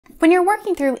When you're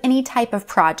working through any type of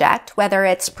project, whether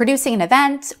it's producing an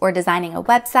event or designing a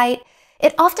website,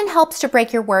 it often helps to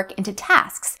break your work into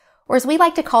tasks, or as we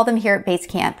like to call them here at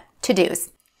Basecamp, to-dos.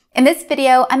 In this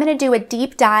video, I'm going to do a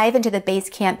deep dive into the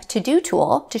Basecamp to-do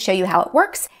tool to show you how it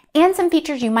works and some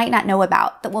features you might not know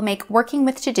about that will make working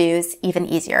with to-dos even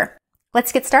easier.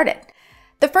 Let's get started.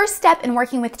 The first step in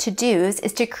working with to-dos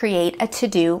is to create a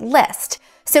to-do list.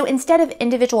 So instead of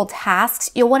individual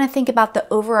tasks, you'll want to think about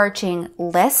the overarching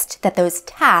list that those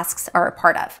tasks are a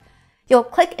part of. You'll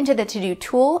click into the to-do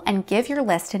tool and give your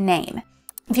list a name.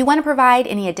 If you want to provide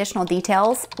any additional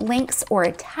details, links, or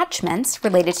attachments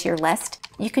related to your list,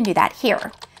 you can do that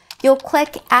here. You'll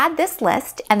click Add this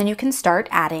list, and then you can start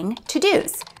adding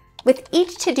to-dos. With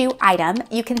each to-do item,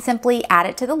 you can simply add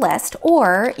it to the list,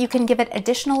 or you can give it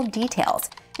additional details,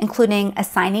 including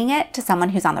assigning it to someone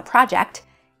who's on the project,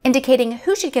 indicating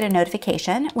who should get a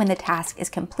notification when the task is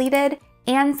completed,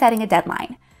 and setting a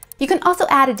deadline. You can also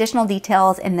add additional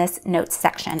details in this notes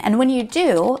section, and when you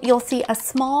do, you'll see a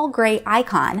small gray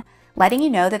icon letting you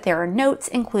know that there are notes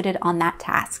included on that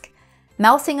task.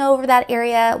 Mousing over that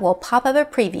area will pop up a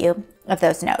preview of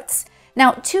those notes.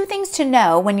 Now, two things to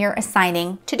know when you're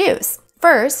assigning to-dos.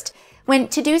 First, when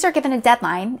to-dos are given a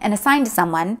deadline and assigned to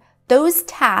someone, those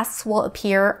tasks will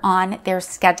appear on their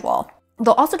schedule.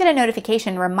 They'll also get a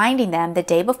notification reminding them the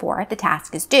day before the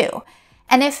task is due.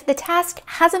 And if the task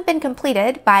hasn't been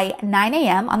completed by 9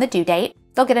 a.m. on the due date,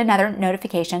 they'll get another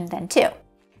notification then too.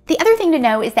 The other thing to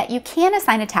know is that you can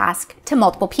assign a task to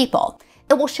multiple people.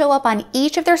 It will show up on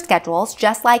each of their schedules,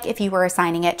 just like if you were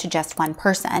assigning it to just one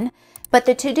person. But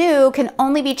the to-do can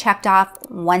only be checked off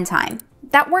one time.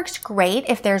 That works great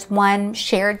if there's one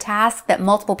shared task that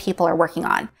multiple people are working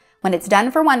on. When it's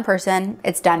done for one person,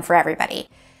 it's done for everybody.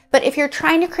 But if you're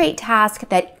trying to create tasks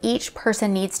that each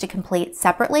person needs to complete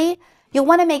separately, you'll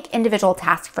want to make individual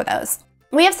tasks for those.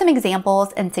 We have some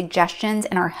examples and suggestions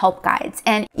in our help guides,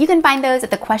 and you can find those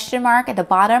at the question mark at the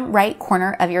bottom right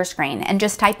corner of your screen and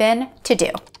just type in to do.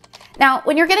 Now,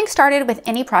 when you're getting started with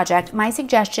any project, my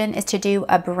suggestion is to do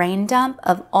a brain dump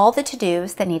of all the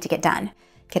to-dos that need to get done.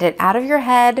 Get it out of your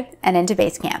head and into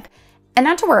Basecamp. And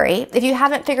not to worry, if you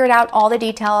haven't figured out all the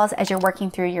details as you're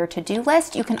working through your to-do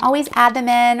list, you can always add them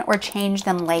in or change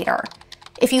them later.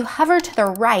 If you hover to the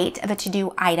right of a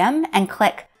to-do item and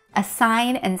click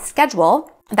Assign and Schedule,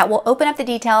 that will open up the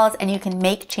details and you can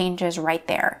make changes right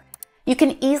there. You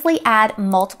can easily add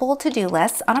multiple to-do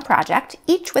lists on a project,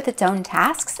 each with its own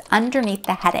tasks underneath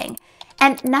the heading.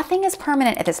 And nothing is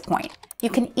permanent at this point. You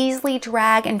can easily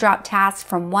drag and drop tasks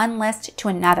from one list to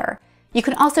another. You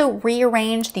can also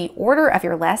rearrange the order of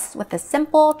your lists with a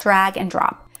simple drag and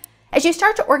drop. As you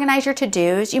start to organize your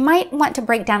to-dos, you might want to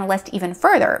break down a list even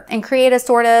further and create a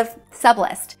sort of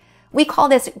sublist. We call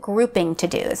this grouping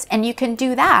to-dos, and you can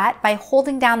do that by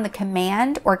holding down the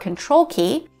Command or Control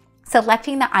key,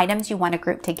 selecting the items you want to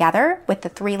group together with the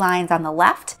three lines on the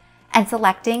left, and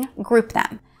selecting Group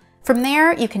Them. From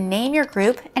there, you can name your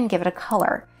group and give it a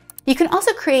color. You can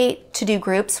also create to-do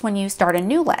groups when you start a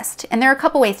new list, and there are a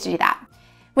couple ways to do that.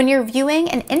 When you're viewing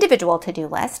an individual to-do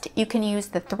list, you can use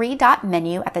the three-dot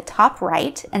menu at the top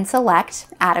right and select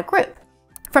Add a Group.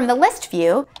 From the list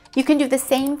view, you can do the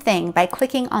same thing by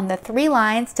clicking on the three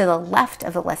lines to the left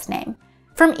of the list name.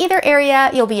 From either area,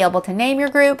 you'll be able to name your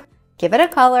group, give it a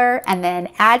color, and then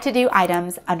add to-do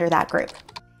items under that group.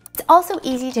 It's also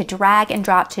easy to drag and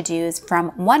drop to-dos from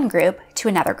one group to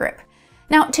another group.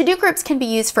 Now, to-do groups can be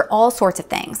used for all sorts of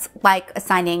things, like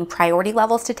assigning priority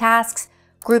levels to tasks,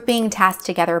 grouping tasks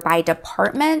together by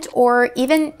department, or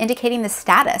even indicating the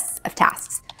status of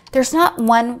tasks. There's not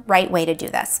one right way to do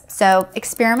this, so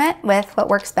experiment with what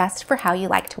works best for how you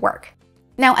like to work.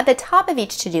 Now, at the top of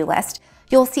each to-do list,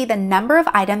 you'll see the number of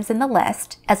items in the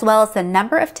list, as well as the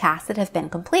number of tasks that have been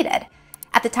completed.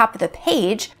 At the top of the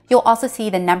page, you'll also see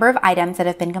the number of items that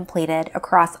have been completed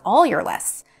across all your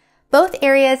lists. Both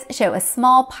areas show a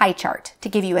small pie chart to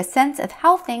give you a sense of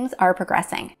how things are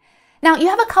progressing. Now, you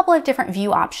have a couple of different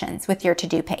view options with your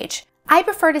to-do page. I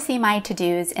prefer to see my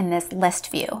to-dos in this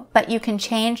list view, but you can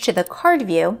change to the card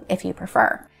view if you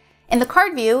prefer. In the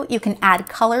card view, you can add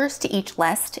colors to each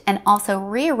list and also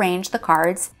rearrange the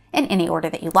cards in any order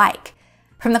that you like.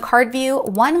 From the card view,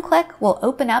 one click will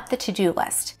open up the to-do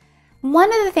list.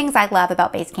 One of the things I love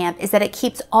about Basecamp is that it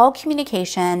keeps all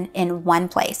communication in one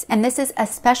place, and this is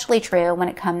especially true when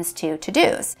it comes to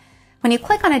to-dos. When you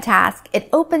click on a task, it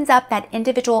opens up that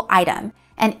individual item,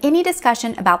 and any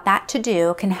discussion about that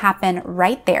to-do can happen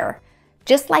right there.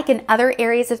 Just like in other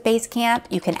areas of Basecamp,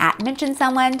 you can mention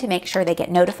someone to make sure they get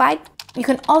notified. You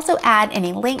can also add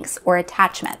any links or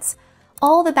attachments.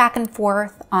 all the back and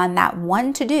forth on that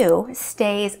one to-do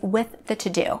stays with the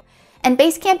to-do. And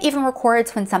Basecamp even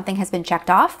records when something has been checked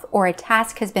off or a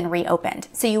task has been reopened,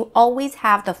 so you always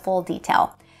have the full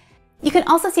detail. You can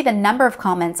also see the number of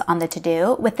comments on the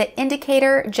to-do with the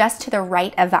indicator just to the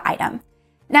right of the item.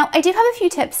 Now, I do have a few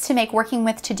tips to make working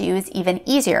with to-dos even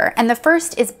easier, and the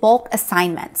first is bulk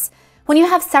assignments. When you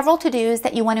have several to-dos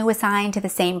that you want to assign to the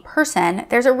same person,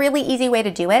 there's a really easy way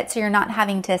to do it so you're not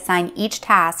having to assign each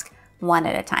task one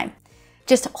at a time.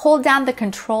 Just hold down the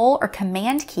Control or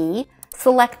Command key,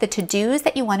 select the to-dos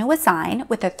that you want to assign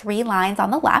with the 3 lines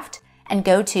on the left, and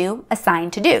go to Assign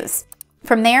To-Dos.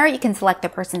 From there, you can select the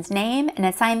person's name and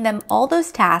assign them all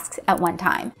those tasks at one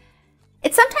time.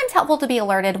 It's sometimes helpful to be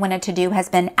alerted when a to-do has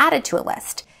been added to a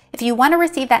list. If you want to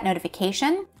receive that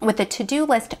notification, with the to-do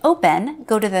list open,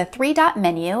 go to the 3-dot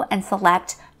menu and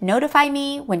select Notify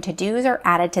Me when to-dos are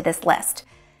added to this list.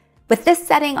 With this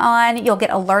setting on, you'll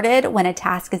get alerted when a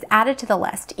task is added to the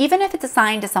list, even if it's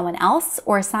assigned to someone else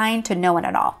or assigned to no one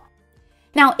at all.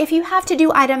 Now, if you have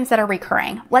to-do items that are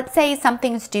recurring, let's say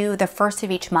something's due the first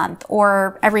of each month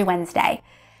or every Wednesday,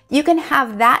 you can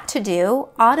have that to-do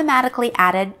automatically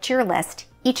added to your list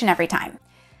each and every time.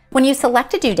 When you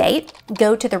select a due date,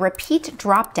 go to the Repeat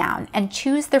drop-down and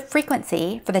choose the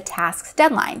frequency for the task's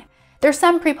deadline. There's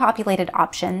some pre-populated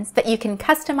options, but you can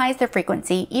customize the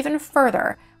frequency even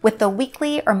further with the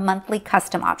weekly or monthly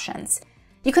custom options.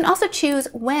 You can also choose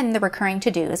when the recurring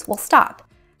to-dos will stop.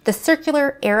 The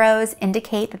circular arrows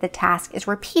indicate that the task is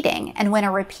repeating, and when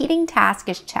a repeating task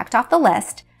is checked off the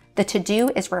list, the to-do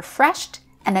is refreshed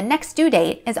and the next due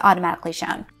date is automatically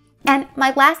shown. And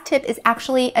my last tip is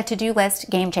actually a to-do list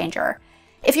game changer.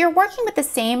 If you're working with the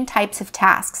same types of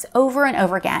tasks over and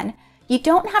over again, you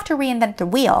don't have to reinvent the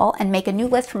wheel and make a new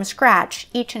list from scratch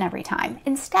each and every time.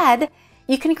 Instead,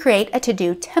 you can create a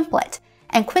to-do template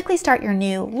and quickly start your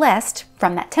new list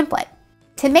from that template.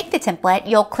 To make the template,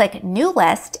 you'll click New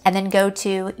List and then go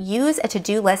to Use a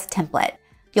To-Do List Template.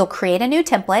 You'll create a new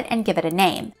template and give it a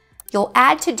name. You'll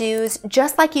add to-dos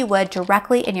just like you would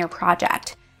directly in your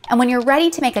project. And when you're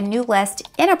ready to make a new list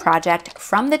in a project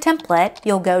from the template,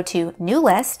 you'll go to New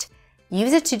List,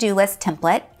 use a to-do list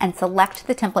template, and select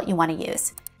the template you want to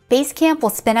use. Basecamp will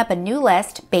spin up a new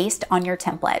list based on your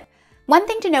template. One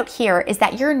thing to note here is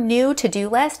that your new to-do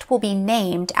list will be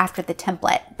named after the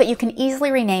template, but you can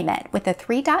easily rename it with the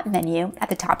 3-dot menu at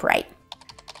the top right.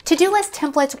 To-do list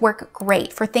templates work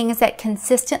great for things that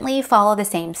consistently follow the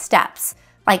same steps,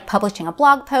 like publishing a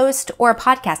blog post or a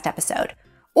podcast episode,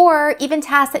 or even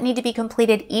tasks that need to be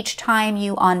completed each time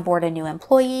you onboard a new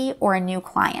employee or a new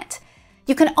client.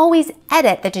 You can always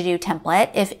edit the to-do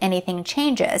template if anything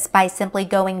changes by simply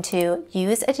going to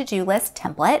Use a To-Do List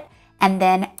Template and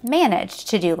then Manage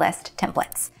To-Do List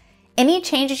Templates. Any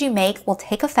changes you make will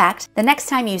take effect the next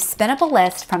time you spin up a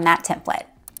list from that template.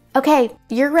 Okay,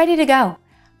 you're ready to go.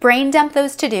 Brain dump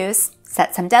those to-dos,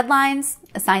 set some deadlines,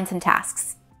 assign some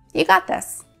tasks. You got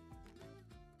this.